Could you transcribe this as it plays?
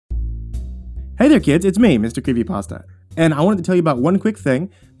Hey there kids, it's me, MrCreepyPasta, and I wanted to tell you about one quick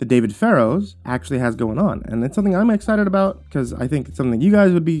thing that David Farrows actually has going on, and it's something I'm excited about because I think it's something you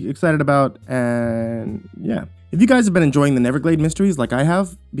guys would be excited about, and yeah. If you guys have been enjoying the Neverglade mysteries like I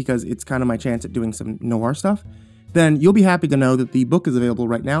have, because it's kind of my chance at doing some noir stuff, then you'll be happy to know that the book is available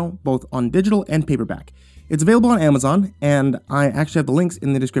right now, both on digital and paperback. It's available on Amazon, and I actually have the links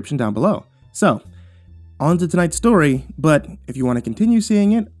in the description down below. So, on to tonight's story, but if you want to continue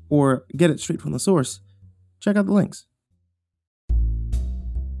seeing it, or get it straight from the source, check out the links.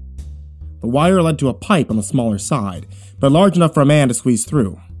 The wire led to a pipe on the smaller side, but large enough for a man to squeeze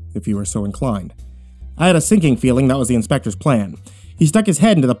through, if he were so inclined. I had a sinking feeling that was the inspector's plan. He stuck his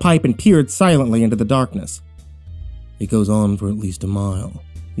head into the pipe and peered silently into the darkness. "It goes on for at least a mile,"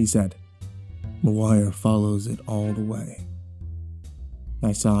 he said. "The wire follows it all the way."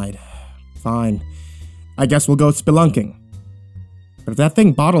 I sighed. "Fine. I guess we'll go spelunking. But if that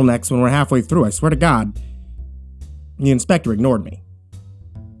thing bottlenecks when we're halfway through, I swear to God." The inspector ignored me,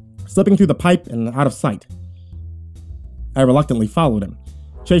 slipping through the pipe and out of sight. I reluctantly followed him,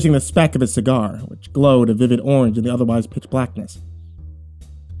 chasing the speck of his cigar, which glowed a vivid orange in the otherwise pitch blackness.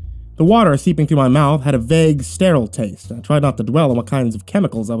 The water seeping through my mouth had a vague, sterile taste, and I tried not to dwell on what kinds of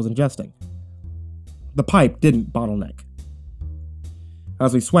chemicals I was ingesting. The pipe didn't bottleneck.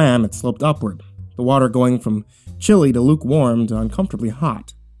 As we swam, it sloped upward, the water going from chilly to lukewarm to uncomfortably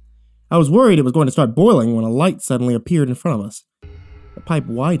hot. I was worried it was going to start boiling when a light suddenly appeared in front of us. The pipe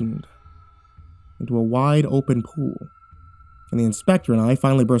widened into a wide open pool, and the inspector and I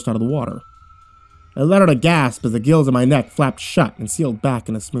finally burst out of the water. I let out a gasp as the gills of my neck flapped shut and sealed back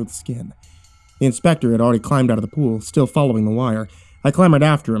into smooth skin. The inspector had already climbed out of the pool, still following the wire. I clambered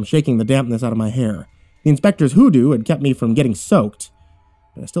after him, shaking the dampness out of my hair. The inspector's hoodoo had kept me from getting soaked,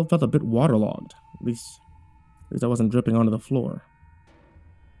 but I still felt a bit waterlogged. At least I wasn't dripping onto the floor.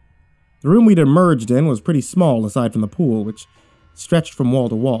 The room we'd emerged in was pretty small aside from the pool, which stretched from wall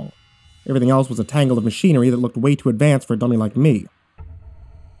to wall. Everything else was a tangle of machinery that looked way too advanced for a dummy like me.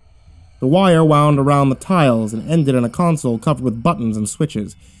 The wire wound around the tiles and ended in a console covered with buttons and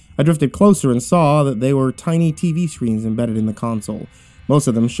switches. I drifted closer and saw that they were tiny TV screens embedded in the console. Most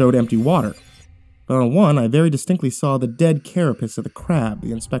of them showed empty water, but on one I very distinctly saw the dead carapace of the crab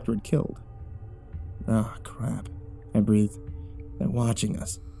the inspector had killed. "Ah, crap," I breathed. "They're watching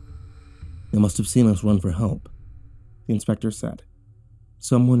us." "They must have seen us run for help," the inspector said.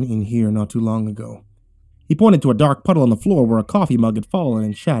 "Someone in here not too long ago." He pointed to a dark puddle on the floor where a coffee mug had fallen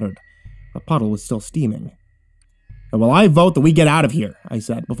and shattered. The puddle was still steaming. "Well, I vote that we get out of here," I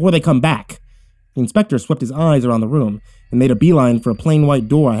said, "before they come back." The inspector swept his eyes around the room and made a beeline for a plain white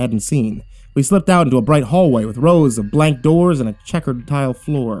door I hadn't seen. We slipped out into a bright hallway with rows of blank doors and a checkered tile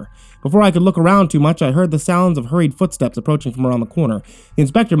floor. Before I could look around too much, I heard the sounds of hurried footsteps approaching from around the corner. The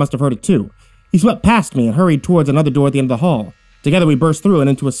inspector must have heard it too. He swept past me and hurried towards another door at the end of the hall. Together we burst through and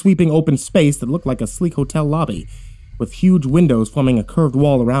into a sweeping open space that looked like a sleek hotel lobby, with huge windows forming a curved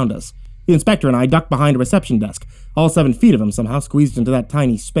wall around us. The inspector and I ducked behind a reception desk, all 7 feet of him somehow squeezed into that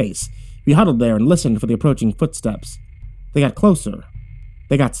tiny space. We huddled there and listened for the approaching footsteps. They got closer.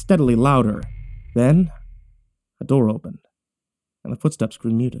 They got steadily louder. Then, a door opened, and the footsteps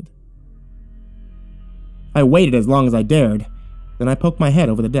grew muted. I waited as long as I dared, then I poked my head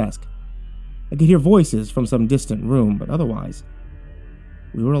over the desk. I could hear voices from some distant room, but otherwise,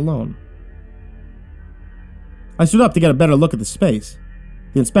 we were alone. I stood up to get a better look at the space,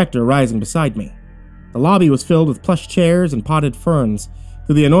 the inspector rising beside me. The lobby was filled with plush chairs and potted ferns.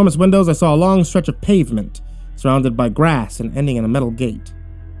 Through the enormous windows I saw a long stretch of pavement, surrounded by grass and ending in a metal gate.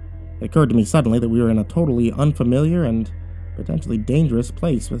 It occurred to me suddenly that we were in a totally unfamiliar and potentially dangerous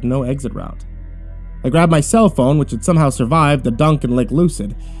place with no exit route. I grabbed my cell phone, which had somehow survived the dunk in Lake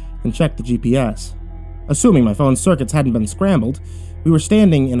Lucid, and checked the GPS. Assuming my phone's circuits hadn't been scrambled, we were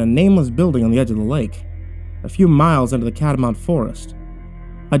standing in a nameless building on the edge of the lake, a few miles into the Catamount Forest.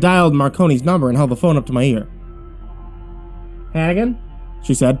 I dialed Marconi's number and held the phone up to my ear. "Hannigan?"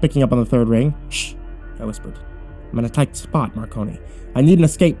 she said, picking up on the third ring. "Shh," I whispered. "I'm in a tight spot, Marconi. I need an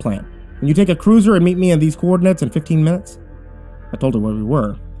escape plan. Can you take a cruiser and meet me at these coordinates in 15 minutes? I told her where we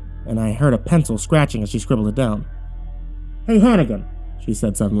were, and I heard a pencil scratching as she scribbled it down. "Hey, Hannigan," she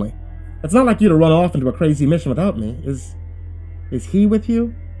said suddenly. "It's not like you to run off into a crazy mission without me. Is he with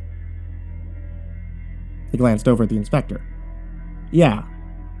you?" He glanced over at the inspector. "Yeah.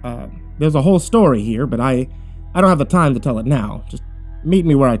 There's a whole story here, but I don't have the time to tell it now. Just meet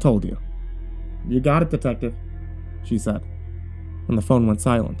me where I told you." "You got it, detective," she said, and the phone went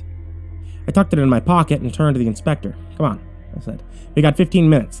silent. I tucked it in my pocket and turned to the inspector. "Come on," I said. "We got 15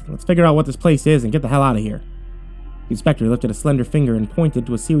 minutes. Let's figure out what this place is and get the hell out of here." The inspector lifted a slender finger and pointed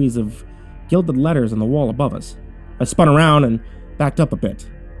to a series of gilded letters on the wall above us. I spun around and backed up a bit.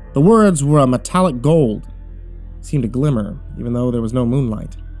 The words were a metallic gold. It seemed to glimmer, even though there was no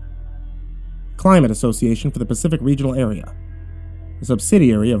moonlight. Climate Association for the Pacific Regional Area, a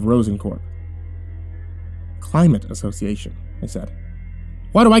subsidiary of Rosencorp. Climate Association, I said.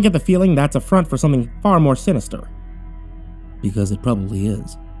 Why do I get the feeling that's a front for something far more sinister? Because it probably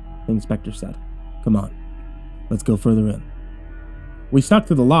is, the inspector said. Come on, let's go further in. We snuck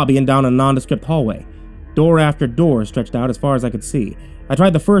through the lobby and down a nondescript hallway. Door after door stretched out as far as I could see. I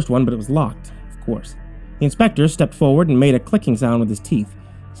tried the first one, but it was locked, of course. The inspector stepped forward and made a clicking sound with his teeth.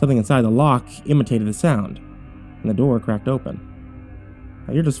 Something inside the lock imitated the sound, and the door cracked open.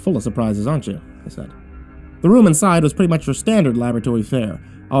 Now, you're just full of surprises, aren't you? I said. The room inside was pretty much your standard laboratory fare,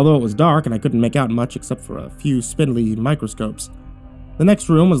 although it was dark and I couldn't make out much except for a few spindly microscopes. The next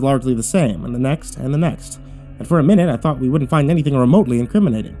room was largely the same, and the next, and for a minute I thought we wouldn't find anything remotely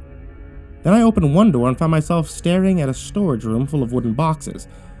incriminating. Then I opened one door and found myself staring at a storage room full of wooden boxes.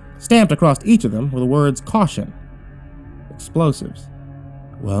 Stamped across each of them were the words "Caution." Explosives.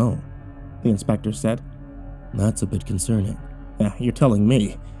 Well, the inspector said. That's a bit concerning. Yeah, you're telling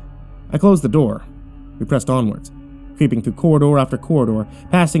me. I closed the door. We pressed onwards, creeping through corridor after corridor,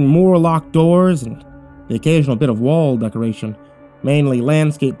 passing more locked doors and the occasional bit of wall decoration, mainly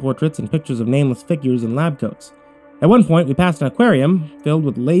landscape portraits and pictures of nameless figures in lab coats. At one point, we passed an aquarium filled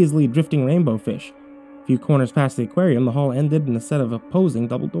with lazily drifting rainbow fish. A few corners past the aquarium, the hall ended in a set of opposing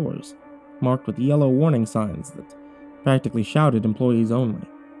double doors, marked with yellow warning signs that practically shouted employees only.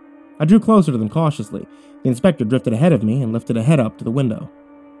 I drew closer to them cautiously. The inspector drifted ahead of me and lifted a head up to the window.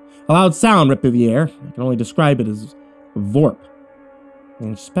 A loud sound ripped through the air. I can only describe it as vorp. The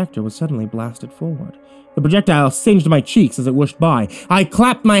inspector was suddenly blasted forward. The projectile singed my cheeks as it whooshed by. I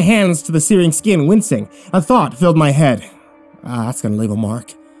clapped my hands to the searing skin, wincing. A thought filled my head. That's gonna leave a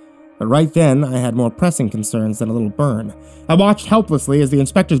mark. But right then, I had more pressing concerns than a little burn. I watched helplessly as the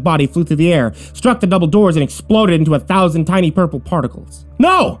inspector's body flew through the air, struck the double doors, and exploded into 1,000 tiny purple particles.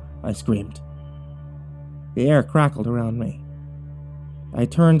 No! I screamed. The air crackled around me. I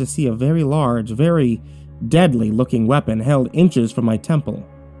turned to see a very large, very deadly-looking weapon held inches from my temple.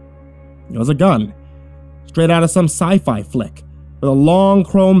 It was a gun, straight out of some sci-fi flick, with a long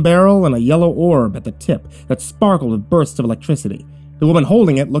chrome barrel and a yellow orb at the tip that sparkled with bursts of electricity. The woman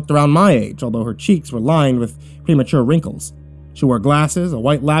holding it looked around my age, although her cheeks were lined with premature wrinkles. She wore glasses, a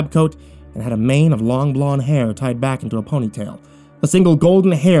white lab coat, and had a mane of long blonde hair tied back into a ponytail. A single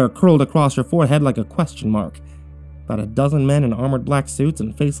golden hair curled across her forehead like a question mark. About a dozen men in armored black suits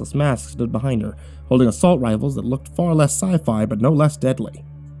and faceless masks stood behind her, holding assault rifles that looked far less sci-fi but no less deadly.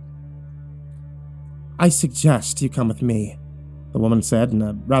 I suggest you come with me, the woman said in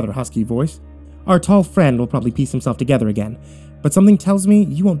a rather husky voice. Our tall friend will probably piece himself together again, but something tells me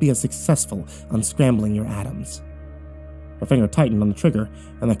you won't be as successful unscrambling your atoms. Her finger tightened on the trigger,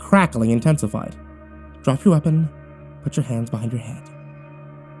 and the crackling intensified. Drop your weapon. Put your hands behind your head.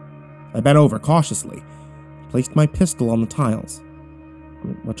 I bent over cautiously, placed my pistol on the tiles.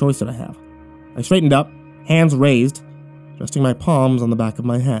 What choice did I have? I straightened up, hands raised, resting my palms on the back of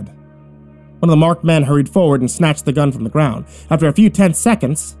my head. One of the marked men hurried forward and snatched the gun from the ground. After a few tense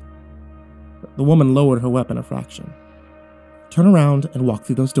seconds, the woman lowered her weapon a fraction. Turn around and walk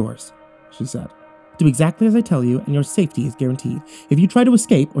through those doors, she said. Do exactly as I tell you, and your safety is guaranteed. If you try to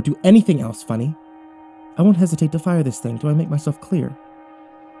escape or do anything else funny, I won't hesitate to fire this thing. Do I make myself clear?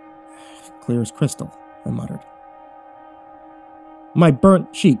 Clear as crystal, I muttered. My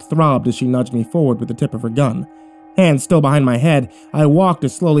burnt cheek throbbed as she nudged me forward with the tip of her gun. Hands still behind my head, I walked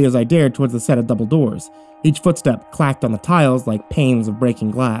as slowly as I dared towards the set of double doors. Each footstep clacked on the tiles like panes of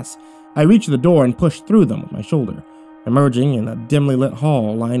breaking glass. I reached the door and pushed through them with my shoulder, emerging in a dimly lit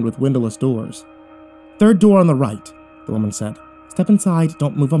hall lined with windowless doors. Third door on the right, the woman said. Step inside,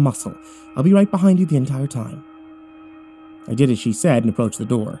 don't move a muscle. I'll be right behind you the entire time. I did as she said and approached the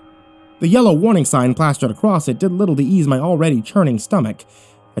door. The yellow warning sign plastered across it did little to ease my already churning stomach.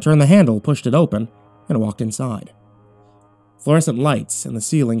 I turned the handle, pushed it open, and walked inside. Fluorescent lights in the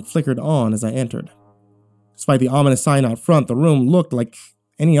ceiling flickered on as I entered. Despite the ominous sign out front, the room looked like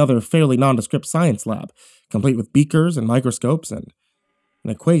any other fairly nondescript science lab, complete with beakers and microscopes and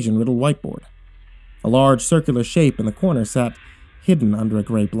an equation-riddled whiteboard. A large circular shape in the corner sat hidden under a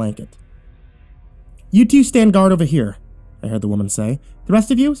gray blanket. You two stand guard over here, I heard the woman say. The rest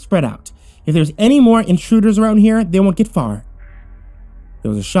of you, spread out. If there's any more intruders around here, they won't get far. There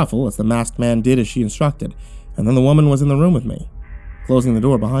was a shuffle as the masked man did as she instructed, and then the woman was in the room with me, closing the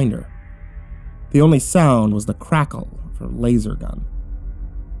door behind her. The only sound was the crackle of her laser gun.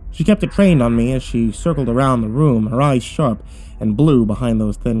 She kept it trained on me as she circled around the room, her eyes sharp and blue behind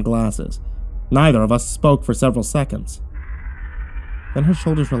those thin glasses. Neither of us spoke for several seconds. Then her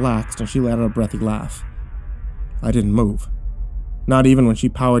shoulders relaxed and she let out a breathy laugh. I didn't move. Not even when she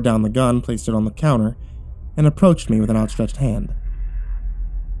powered down the gun, placed it on the counter, and approached me with an outstretched hand.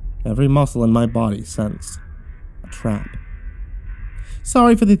 Every muscle in my body sensed a trap.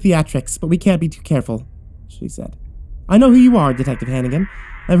 "Sorry for the theatrics, but we can't be too careful," she said. "I know who you are, Detective Hannigan.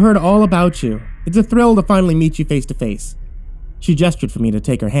 I've heard all about you. It's a thrill to finally meet you face to face." She gestured for me to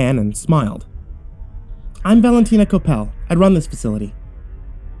take her hand and smiled. "I'm Valentina Coppell. I run this facility."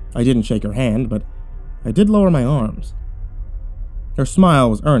 I didn't shake her hand, but I did lower my arms. Her smile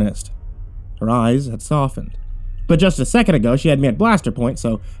was earnest. Her eyes had softened. But just a second ago, she had me at blaster point,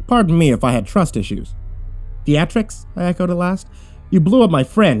 so pardon me if I had trust issues. "Theatrics?" I echoed at last. "You blew up my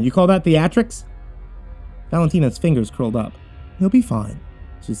friend. You call that theatrics?" Valentina's fingers curled up. "He'll be fine,"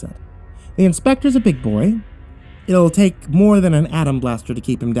 she said. "The inspector's a big boy. It'll take more than an atom blaster to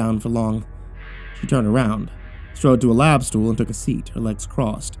keep him down for long." She turned around, strode to a lab stool, and took a seat, her legs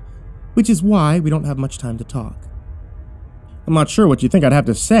crossed. "Which is why we don't have much time to talk." "I'm not sure what you think I'd have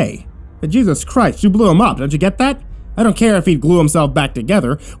to say. But Jesus Christ, you blew him up, don't you get that? I don't care if he'd glue himself back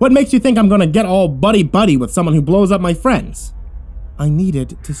together. What makes you think I'm gonna get all buddy-buddy with someone who blows up my friends?" "I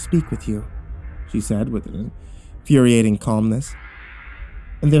needed to speak with you," she said with an infuriating calmness.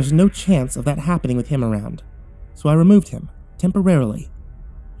 "And there's no chance of that happening with him around. So I removed him, temporarily.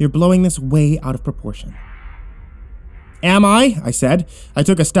 You're blowing this way out of proportion." "Am I?" I said. I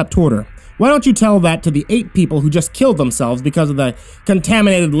took a step toward her. "Why don't you tell that to the 8 people who just killed themselves because of the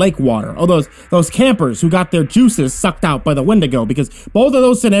contaminated lake water, or those campers who got their juices sucked out by the Wendigo, because both of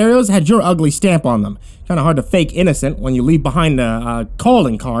those scenarios had your ugly stamp on them. Kinda hard to fake innocent when you leave behind a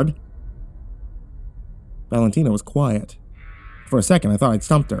calling card." Valentina was quiet. For a second I thought I'd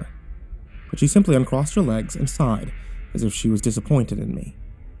stumped her, but she simply uncrossed her legs and sighed, as if she was disappointed in me.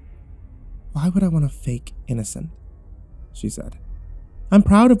 "Why would I want to fake innocent?" she said. "I'm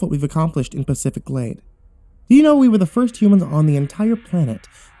proud of what we've accomplished in Pacific Glade. Do you know we were the first humans on the entire planet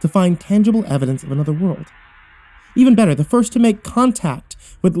to find tangible evidence of another world? Even better, the first to make contact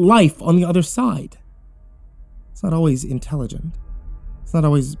with life on the other side. It's not always intelligent. It's not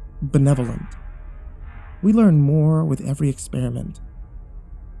always benevolent. We learn more with every experiment.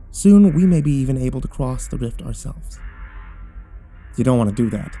 Soon we may be even able to cross the rift ourselves." "You don't want to do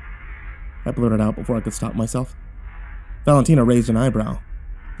that," I blurted out before I could stop myself. Valentina raised an eyebrow.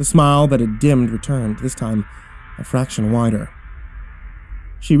 The smile that had dimmed returned, this time a fraction wider.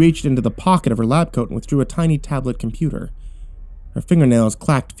 She reached into the pocket of her lab coat and withdrew a tiny tablet computer. Her fingernails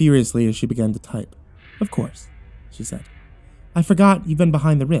clacked furiously as she began to type. "Of course," she said. "I forgot you've been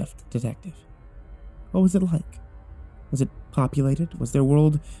behind the rift, Detective. What was it like? Was it populated? Was their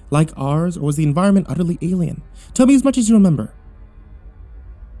world like ours, or was the environment utterly alien? Tell me as much as you remember."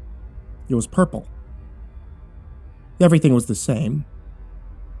 "It was purple. Everything was the same,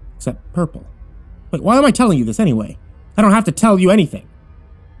 except purple." "Wait, why am I telling you this anyway? I don't have to tell you anything."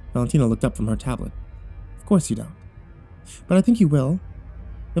 Valentina looked up from her tablet. "Of course you don't. But I think you will.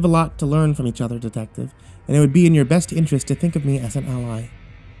 We have a lot to learn from each other, Detective, and it would be in your best interest to think of me as an ally.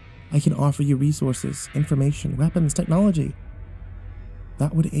 I can offer you resources, information, weapons, technology.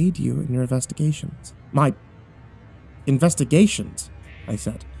 That would aid you in your investigations." "My investigations?" I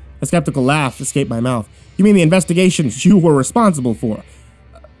said. A skeptical laugh escaped my mouth. "You mean the investigations you were responsible for?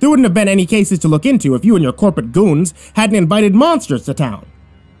 There wouldn't have been any cases to look into if you and your corporate goons hadn't invited monsters to town."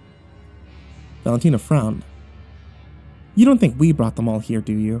 Valentina frowned. "You don't think we brought them all here,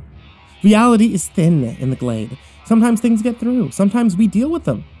 do you? Reality is thin in the Glade. Sometimes things get through. Sometimes we deal with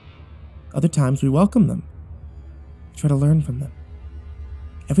them. Other times we welcome them. We try to learn from them.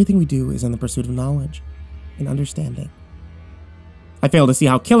 Everything we do is in the pursuit of knowledge and understanding." "I fail to see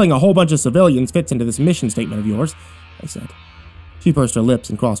how killing a whole bunch of civilians fits into this mission statement of yours," I said. She pursed her lips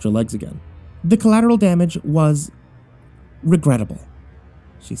and crossed her legs again. "The collateral damage was regrettable,"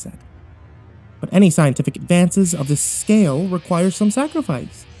 she said. "But any scientific advances of this scale require some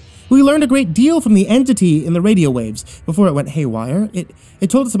sacrifice. We learned a great deal from the entity in the radio waves before it went haywire. It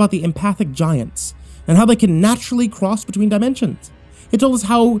told us about the empathic giants and how they can naturally cross between dimensions. It told us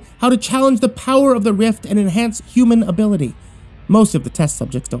how to challenge the power of the rift and enhance human ability. Most of the test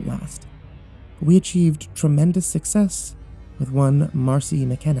subjects don't last. But we achieved tremendous success with one Marcy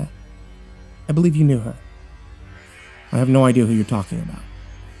McKenna. I believe you knew her." "I have no idea who you're talking about."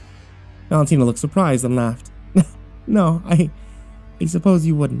 Valentina looked surprised and laughed. "No, I suppose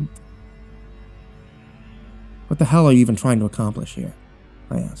you wouldn't." "What the hell are you even trying to accomplish here?"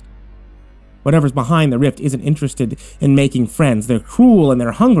 I asked. "Whatever's behind the rift isn't interested in making friends. They're cruel and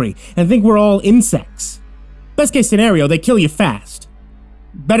they're hungry and think we're all insects. Best case scenario, they kill you fast."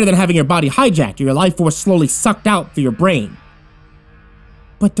 better than having your body hijacked or your life force slowly sucked out through your brain.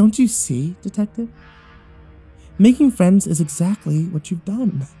 But don't you see, Detective? Making friends is exactly what you've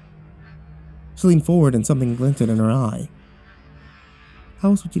done. She leaned forward and something glinted in her eye. How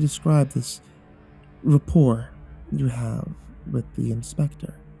else would you describe this rapport you have with the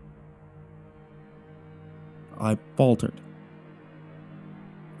inspector? I faltered.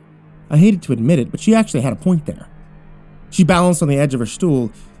 I hated to admit it, but she actually had a point there. She balanced on the edge of her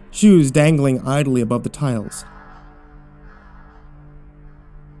stool, shoes dangling idly above the tiles.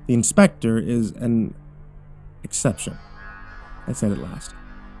 The inspector is an exception, I said at last.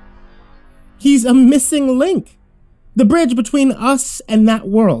 He's a missing link. The bridge between us and that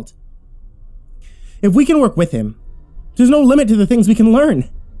world. If we can work with him, there's no limit to the things we can learn.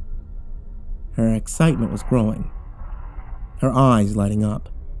 Her excitement was growing, her eyes lighting up.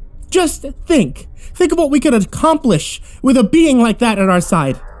 Just think of what we could accomplish with a being like that at our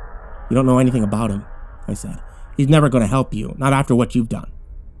side. You don't know anything about him, I said. He's never going to help you, not after what you've done.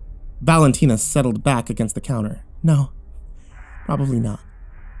 Valentina settled back against the counter. No, probably not.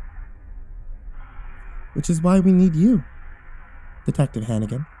 Which is why we need you, Detective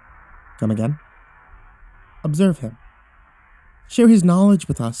Hannigan. Come again? Observe him. Share his knowledge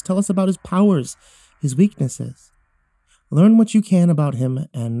with us. Tell us about his powers, his weaknesses. Learn what you can about him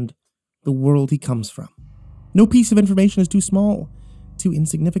and the world he comes from. No piece of information is too small, too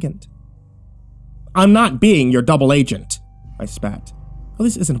insignificant. I'm not being your double agent, I spat. Oh,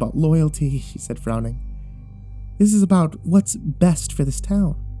 this isn't about loyalty, she said, frowning. This is about what's best for this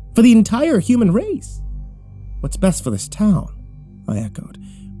town, for the entire human race. What's best for this town, I echoed.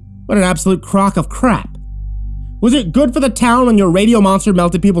 What an absolute crock of crap. Was it good for the town when your radio monster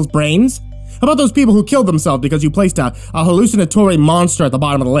melted people's brains? How about those people who killed themselves because you placed a hallucinatory monster at the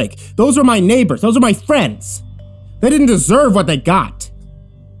bottom of the lake? Those were my neighbors. Those are my friends. They didn't deserve what they got.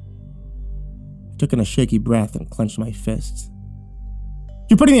 I took in a shaky breath and clenched my fists.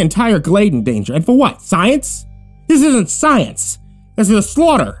 You're putting the entire glade in danger. And for what? Science? This isn't science. This is a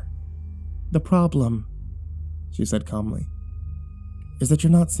slaughter. The problem, she said calmly, is that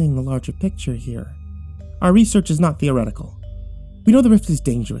you're not seeing the larger picture here. Our research is not theoretical. We know the rift is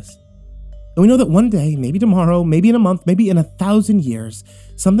dangerous. And we know that one day, maybe tomorrow, maybe in a month, maybe in 1,000 years,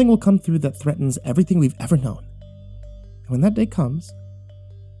 something will come through that threatens everything we've ever known. And when that day comes,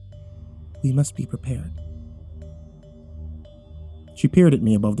 we must be prepared. She peered at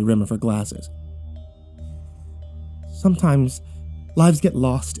me above the rim of her glasses. Sometimes, lives get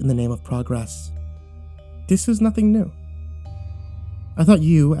lost in the name of progress. This is nothing new. I thought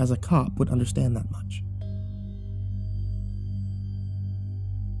you, as a cop, would understand that much.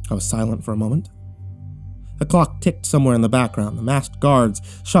 I was silent for a moment. A clock ticked somewhere in the background. The masked guards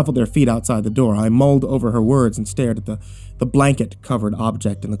shuffled their feet outside the door. I mulled over her words and stared at the blanket-covered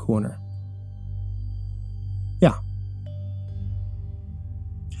object in the corner.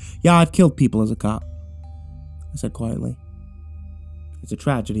 Yeah, I've killed people as a cop, I said quietly. It's a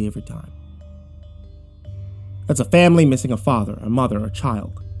tragedy every time. That's a family missing a father, a mother, a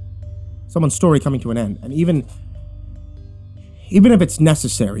child. Someone's story coming to an end. And even if it's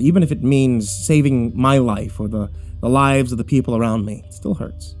necessary, even if it means saving my life or the lives of the people around me, it still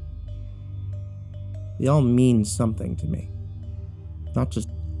hurts. They all mean something to me. Not just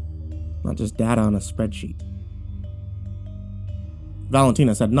data on a spreadsheet.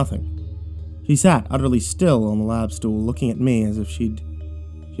 Valentina said nothing. She sat utterly still on the lab stool, looking at me as if she'd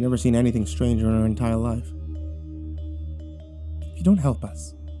never seen anything stranger in her entire life. If you don't help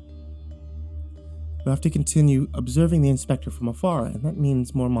us, we'll have to continue observing the inspector from afar, and that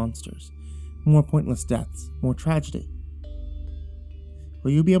means more monsters, more pointless deaths, more tragedy.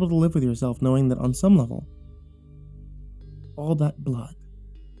 Will you be able to live with yourself knowing that on some level, all that blood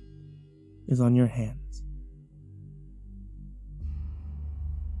is on your hands?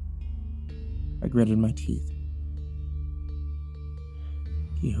 I gritted my teeth.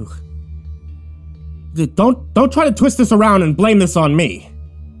 You... Don't try to twist this around and blame this on me.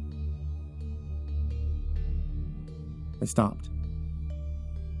 I stopped.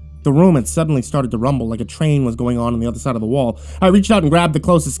 The room had suddenly started to rumble like a train was going on the other side of the wall. I reached out and grabbed the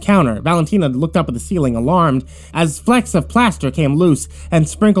closest counter. Valentina looked up at the ceiling, alarmed, as flecks of plaster came loose and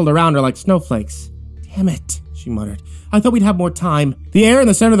sprinkled around her like snowflakes. Damn it, she muttered. I thought we'd have more time. The air in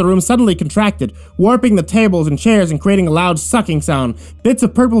the center of the room suddenly contracted, warping the tables and chairs and creating a loud sucking sound. Bits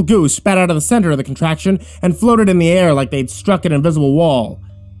of purple goo spat out of the center of the contraction and floated in the air like they'd struck an invisible wall.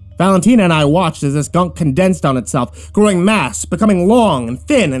 Valentina and I watched as this gunk condensed on itself, growing mass, becoming long and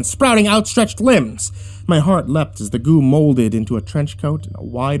thin and sprouting outstretched limbs. My heart leapt as the goo molded into a trench coat and a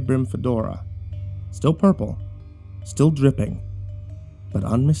wide-brimmed fedora. Still purple, still dripping, but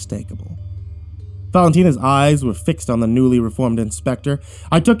unmistakable. Valentina's eyes were fixed on the newly reformed inspector.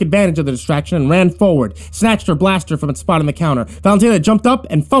 I took advantage of the distraction and ran forward, snatched her blaster from its spot on the counter. Valentina jumped up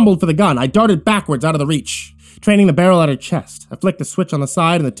and fumbled for the gun. I darted backwards out of the reach, training the barrel at her chest. I flicked a switch on the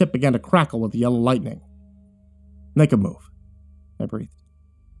side and the tip began to crackle with yellow lightning. Make a move, I breathed.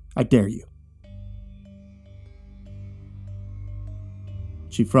 I dare you.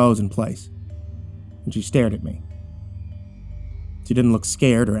 She froze in place, and she stared at me. She didn't look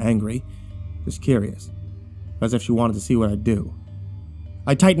scared or angry, just curious, as if she wanted to see what I'd do.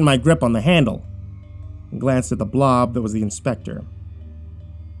 I tightened my grip on the handle and glanced at the blob that was the inspector.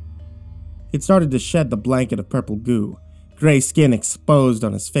 He'd started to shed the blanket of purple goo, gray skin exposed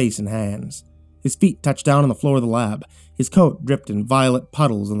on his face and hands. His feet touched down on the floor of the lab. His coat dripped in violet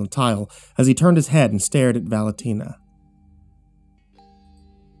puddles on the tile as he turned his head and stared at Valentina.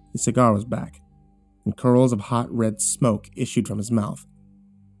 His cigar was back, and curls of hot red smoke issued from his mouth.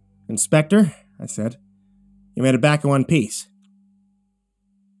 "Inspector," I said, "you made it back in one piece."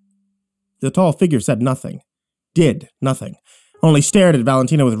 The tall figure said nothing, did nothing, only stared at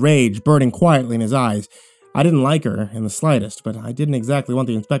Valentina with rage burning quietly in his eyes. I didn't like her in the slightest, but I didn't exactly want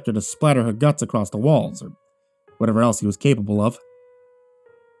the inspector to splatter her guts across the walls, or whatever else he was capable of.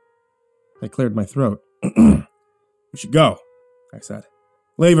 I cleared my throat. "We should go," I said.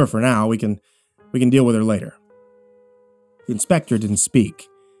 "Leave her for now. We can deal with her later." The inspector didn't speak,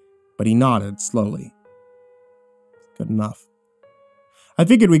 but he nodded slowly. Good enough. I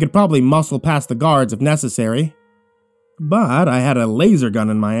figured we could probably muscle past the guards if necessary, but I had a laser gun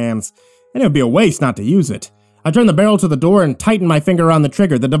in my hands, and it would be a waste not to use it. I turned the barrel to the door and tightened my finger around the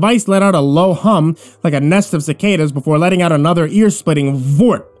trigger. The device let out a low hum like a nest of cicadas before letting out another ear-splitting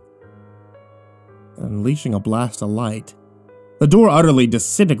VORT, unleashing a blast of light. The door utterly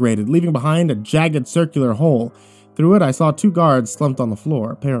disintegrated, leaving behind a jagged circular hole. Through it, I saw two guards slumped on the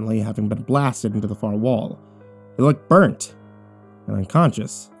floor, apparently having been blasted into the far wall. They looked burnt and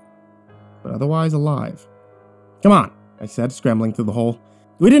unconscious, but otherwise alive. "Come on," I said, scrambling through the hole.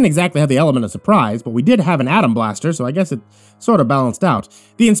 We didn't exactly have the element of surprise, but we did have an atom blaster, so I guess it sort of balanced out.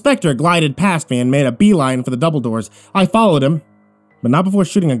 The inspector glided past me and made a beeline for the double doors. I followed him, but not before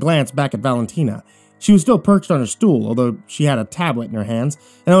shooting a glance back at Valentina. She was still perched on her stool, although she had a tablet in her hands,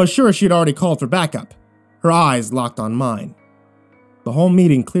 and I was sure she had already called for backup. Her eyes locked on mine. The whole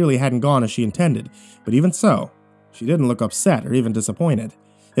meeting clearly hadn't gone as she intended, but even so, she didn't look upset or even disappointed.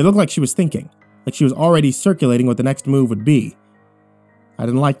 It looked like she was thinking, like she was already circulating what the next move would be. I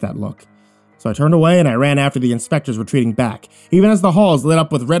didn't like that look, so I turned away and I ran after the inspectors retreating back, even as the halls lit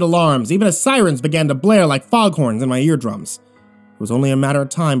up with red alarms, even as sirens began to blare like foghorns in my eardrums. It was only a matter of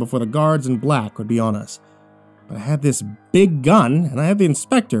time before the guards in black would be on us. But I had this big gun, and I had the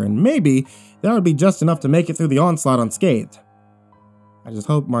inspector, and maybe that would be just enough to make it through the onslaught unscathed. I just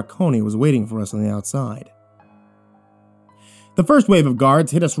hoped Marconi was waiting for us on the outside. The first wave of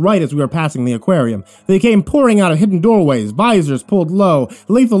guards hit us right as we were passing the aquarium. They came pouring out of hidden doorways, visors pulled low,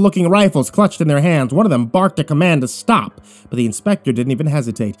 lethal-looking rifles clutched in their hands. One of them barked a command to stop, but the inspector didn't even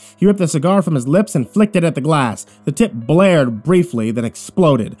hesitate. He ripped the cigar from his lips and flicked it at the glass. The tip blared briefly, then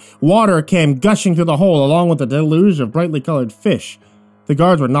exploded. Water came gushing through the hole along with a deluge of brightly colored fish. The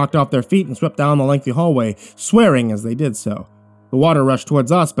guards were knocked off their feet and swept down the lengthy hallway, swearing as they did so. The water rushed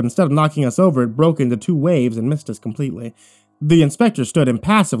towards us, but instead of knocking us over, it broke into two waves and missed us completely. The inspector stood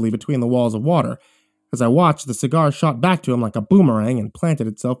impassively between the walls of water. As I watched, the cigar shot back to him like a boomerang and planted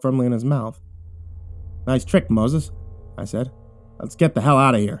itself firmly in his mouth. "Nice trick, Moses," I said. "Let's get the hell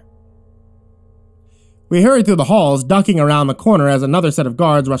out of here." We hurried through the halls, ducking around the corner as another set of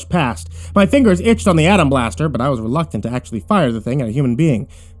guards rushed past. My fingers itched on the atom blaster, but I was reluctant to actually fire the thing at a human being.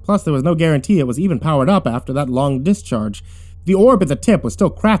 Plus, there was no guarantee it was even powered up after that long discharge. The orb at the tip was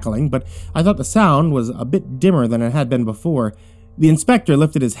still crackling, but I thought the sound was a bit dimmer than it had been before. The inspector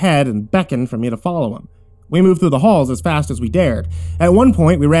lifted his head and beckoned for me to follow him. We moved through the halls as fast as we dared. At one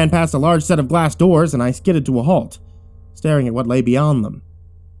point, we ran past a large set of glass doors, and I skidded to a halt, staring at what lay beyond them.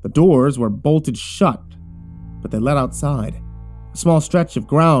 The doors were bolted shut, but they led outside. A small stretch of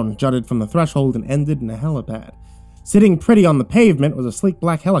ground jutted from the threshold and ended in a helipad. Sitting pretty on the pavement was a sleek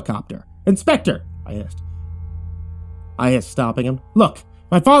black helicopter. "Inspector!" I hissed, stopping him. "Look,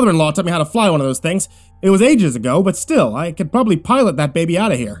 my father-in-law taught me how to fly one of those things. It was ages ago, but still, I could probably pilot that baby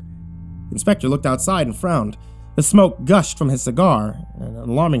out of here." The inspector looked outside and frowned. The smoke gushed from his cigar, an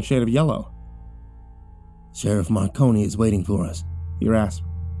alarming shade of yellow. "Sheriff Marconi is waiting for us," he rasped.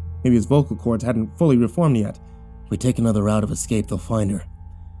 Maybe his vocal cords hadn't fully reformed yet. "If we take another route of escape, they'll find her.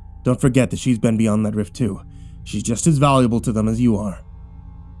 Don't forget that she's been beyond that rift too. She's just as valuable to them as you are."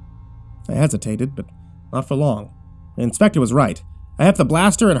 I hesitated, but not for long. The inspector was right. I heft the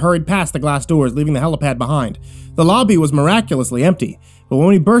blaster and hurried past the glass doors, leaving the helipad behind. The lobby was miraculously empty, but when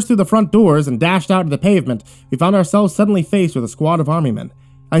we burst through the front doors and dashed out to the pavement, we found ourselves suddenly faced with a squad of army men.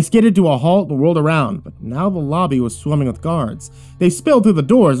 I skidded to a halt and whirled around, but now the lobby was swarming with guards. They spilled through the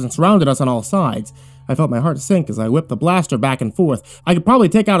doors and surrounded us on all sides. I felt my heart sink as I whipped the blaster back and forth. I could probably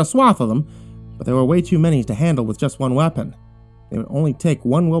take out a swath of them, but there were way too many to handle with just one weapon. It would only take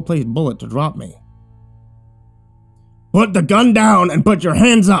one well-placed bullet to drop me. "Put the gun down and put your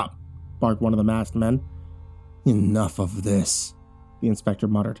hands up!" barked one of the masked men. "Enough of this," the inspector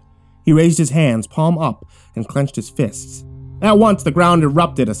muttered. He raised his hands, palm up, and clenched his fists. At once, the ground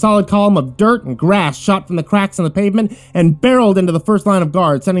erupted. A solid column of dirt and grass shot from the cracks in the pavement and barreled into the first line of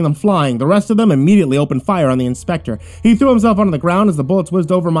guards, sending them flying. The rest of them immediately opened fire on the inspector. He threw himself onto the ground as the bullets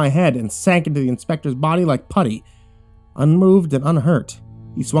whizzed over my head and sank into the inspector's body like putty. Unmoved and unhurt,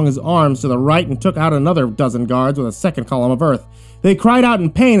 he swung his arms to the right and took out another dozen guards with a second column of earth. They cried out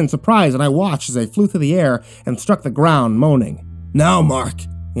in pain and surprise, and I watched as they flew through the air and struck the ground, moaning. "Now, Mark,"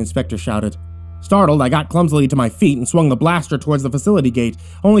 the inspector shouted. Startled, I got clumsily to my feet and swung the blaster towards the facility gate.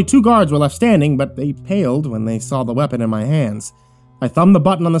 Only 2 guards were left standing, but they paled when they saw the weapon in my hands. I thumbed the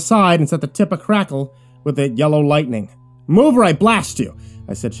button on the side and set the tip a-crackle with the yellow lightning. "Move or I blast you,"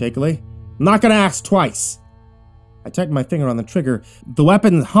 I said shakily. "I'm not gonna ask twice." I tightened my finger on the trigger. The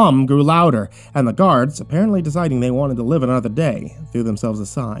weapon's hum grew louder, and the guards, apparently deciding they wanted to live another day, threw themselves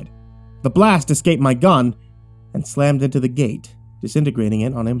aside. The blast escaped my gun and slammed into the gate, disintegrating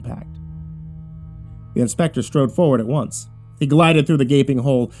it on impact. The inspector strode forward at once. He glided through the gaping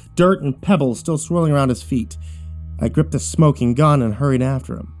hole, dirt and pebbles still swirling around his feet. I gripped the smoking gun and hurried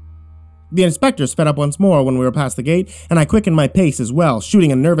after him. The inspector sped up once more when we were past the gate, and I quickened my pace as well,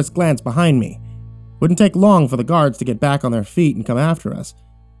 shooting a nervous glance behind me. Wouldn't take long for the guards to get back on their feet and come after us.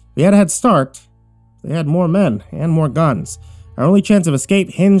 We had a head start. They had more men and more guns. Our only chance of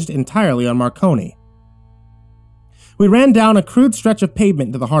escape hinged entirely on Marconi. We ran down a crude stretch of pavement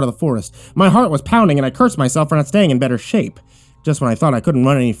into the heart of the forest. My heart was pounding and I cursed myself for not staying in better shape. Just when I thought I couldn't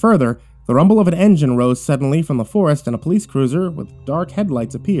run any further, the rumble of an engine rose suddenly from the forest and a police cruiser with dark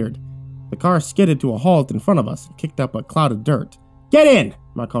headlights appeared. The car skidded to a halt in front of us and kicked up a cloud of dirt. "Get in!"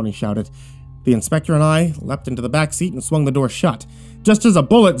 Marconi shouted. The inspector and I leapt into the back seat and swung the door shut, just as a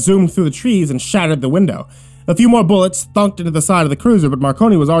bullet zoomed through the trees and shattered the window. A few more bullets thunked into the side of the cruiser, but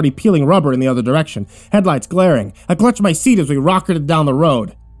Marconi was already peeling rubber in the other direction, headlights glaring. I clutched my seat as we rocketed down the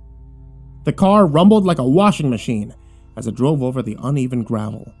road. The car rumbled like a washing machine as it drove over the uneven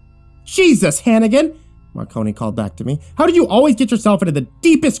gravel. "Jesus, Hannigan!" Marconi called back to me. "How did you always get yourself into the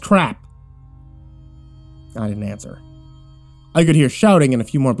deepest crap?" I didn't answer. I could hear shouting and a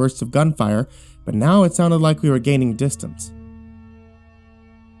few more bursts of gunfire, but now it sounded like we were gaining distance.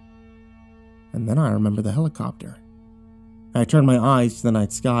 And then I remembered the helicopter. I turned my eyes to the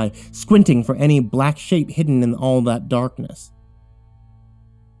night sky, squinting for any black shape hidden in all that darkness.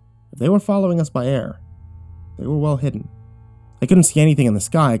 If they were following us by air, they were well hidden. I couldn't see anything in the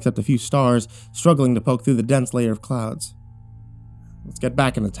sky except a few stars struggling to poke through the dense layer of clouds. "Let's get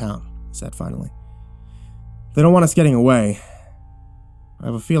back into town," I said finally. "They don't want us getting away. I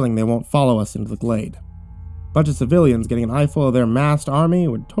have a feeling they won't follow us into the glade. A bunch of civilians getting an eyeful of their masked army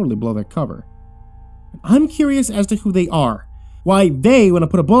would totally blow their cover. I'm curious as to who they are. Why they want to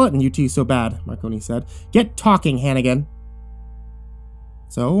put a bullet in you two so bad," Marconi said. "Get talking, Hannigan."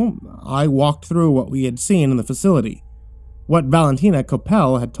 So I walked through what we had seen in the facility, what Valentina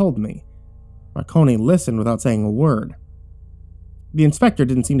Coppell had told me. Marconi listened without saying a word. The inspector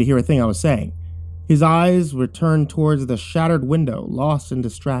didn't seem to hear a thing I was saying. His eyes were turned towards the shattered window, lost and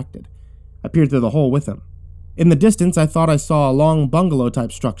distracted. I peered through the hole with him. In the distance, I thought I saw a long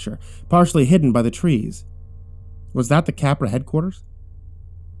bungalow-type structure, partially hidden by the trees. Was that the Capra headquarters?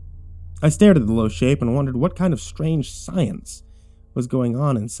 I stared at the low shape and wondered what kind of strange science was going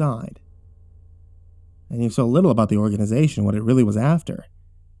on inside. I knew so little about the organization, what it really was after.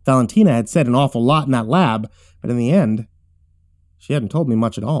 Valentina had said an awful lot in that lab, but in the end, she hadn't told me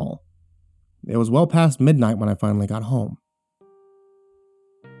much at all. It was well past midnight when I finally got home.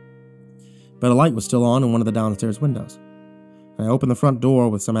 But a light was still on in one of the downstairs windows, and I opened the front door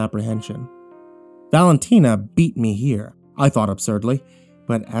with some apprehension. Valentina beat me here, I thought absurdly,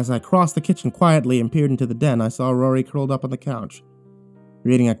 but as I crossed the kitchen quietly and peered into the den, I saw Rory curled up on the couch,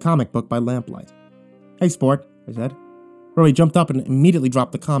 reading a comic book by lamplight. "Hey, sport," I said. Rory jumped up and immediately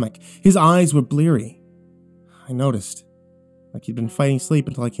dropped the comic. His eyes were bleary. I noticed, like he'd been fighting sleep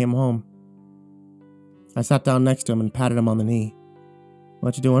until I came home. I sat down next to him and patted him on the knee.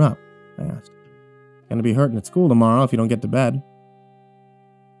 "What you doing up?" I asked. "Gonna be hurting at school tomorrow if you don't get to bed."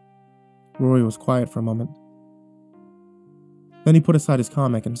 Rory was quiet for a moment. Then he put aside his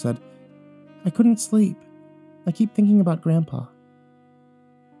comic and said, "I couldn't sleep. I keep thinking about Grandpa."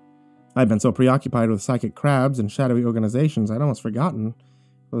 I'd been so preoccupied with psychic crabs and shadowy organizations I'd almost forgotten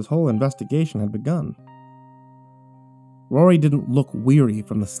this whole investigation had begun. Rory didn't look weary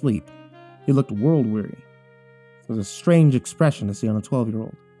from the sleep. He looked world-weary. It was a strange expression to see on a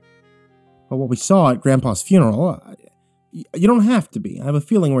 12-year-old. But what we saw at Grandpa's funeral, you don't have to be. I have a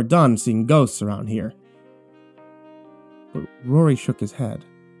feeling we're done seeing ghosts around here. But Rory shook his head.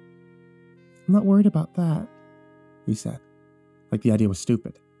 "I'm not worried about that," he said, like the idea was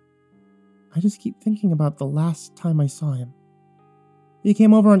stupid. "I just keep thinking about the last time I saw him. He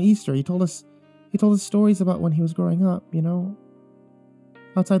came over on Easter. He told us stories about when he was growing up,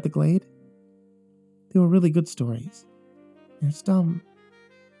 outside the glade. They were really good stories. And it's dumb,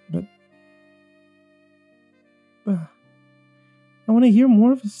 but I want to hear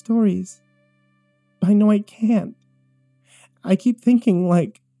more of his stories. But I know I can't. I keep thinking,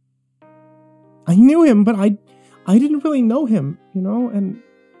 like, I knew him, but I didn't really know him, and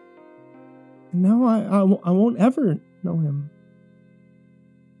now I won't ever know him.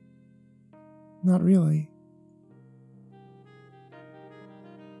 Not really."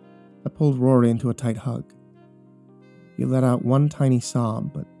 I pulled Rory into a tight hug. He let out one tiny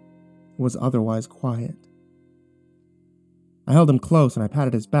sob, but was otherwise quiet. I held him close and I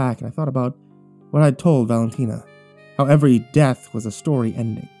patted his back, and I thought about what I'd told Valentina, how every death was a story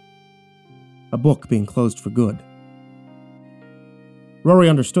ending, a book being closed for good. Rory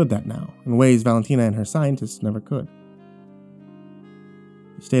understood that now, in ways Valentina and her scientists never could.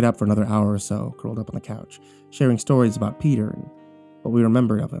 We stayed up for another hour or so, curled up on the couch, sharing stories about Peter and what we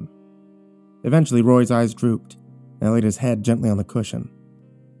remembered of him. Eventually, Rory's eyes drooped, and I laid his head gently on the cushion.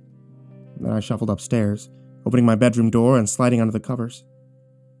 Then I shuffled upstairs, opening my bedroom door and sliding under the covers.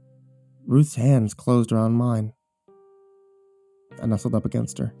 Ruth's hands closed around mine. I nestled up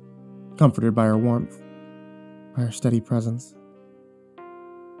against her, comforted by her warmth, by her steady presence.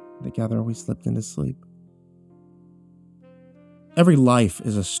 Together, we slipped into sleep. Every life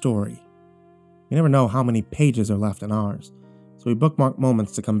is a story. We never know how many pages are left in ours, so we bookmark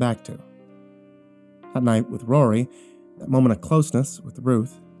moments to come back to. That night with Rory, that moment of closeness with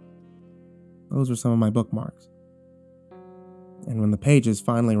Ruth, those were some of my bookmarks. And when the pages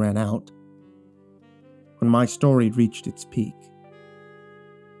finally ran out, when my story reached its peak,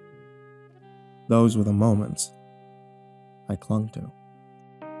 those were the moments I clung to.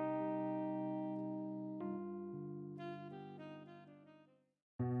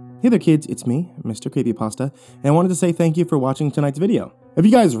 Hey there kids, it's me, MrCreepyPasta, and I wanted to say thank you for watching tonight's video. If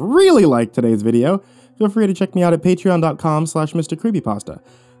you guys really liked today's video, feel free to check me out at patreon.com/MrCreepyPasta.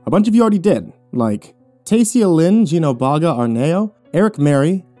 A bunch of you already did, like Taysia-lynn, Genobaga-Arneho, Erik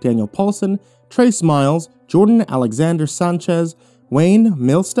Mary, Daniel Poulsen, Trace Miles, Jordan Alexander Sanchez, Wayne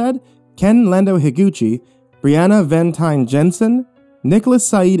Milstead, Ken Lando Higuchi, Brianna Tine-Janzen, Nicholas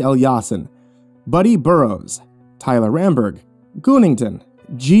Saeid Alyain, Buddy Burroughs, Tyler Ramberg, Goonington,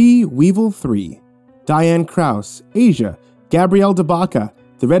 G. Weevil 3, Diane Kraus, Asia, Gabrielle de Baca,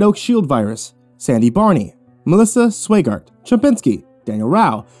 TheRedOakShieldVirus, Sandy Barney, Melissa Sweigart, Chompski, Daniel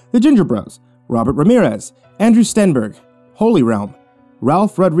Rowe, The Ginger Bros, Robert Ramirez, Andrew Stenberg, Holy Realm,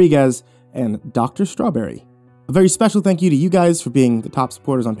 Ralph Rodriguez, and Dr. Strawberry. A very special thank you to you guys for being the top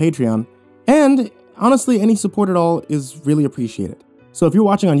supporters on Patreon, and honestly, any support at all is really appreciated. So if you're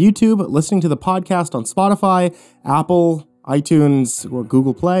watching on YouTube, listening to the podcast on Spotify, Apple, iTunes, or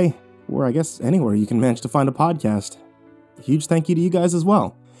Google Play, or I guess anywhere you can manage to find a podcast, a huge thank you to you guys as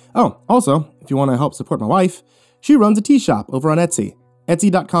well. Oh, also, if you want to help support my wife, she runs a tea shop over on Etsy,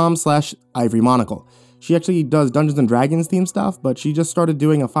 etsy.com/ivorymonocle. She actually does Dungeons and Dragons themed stuff, but she just started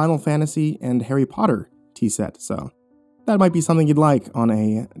doing a Final Fantasy and Harry Potter tea set, so that might be something you'd like on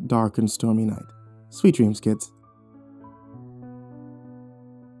a dark and stormy night. Sweet dreams, kids.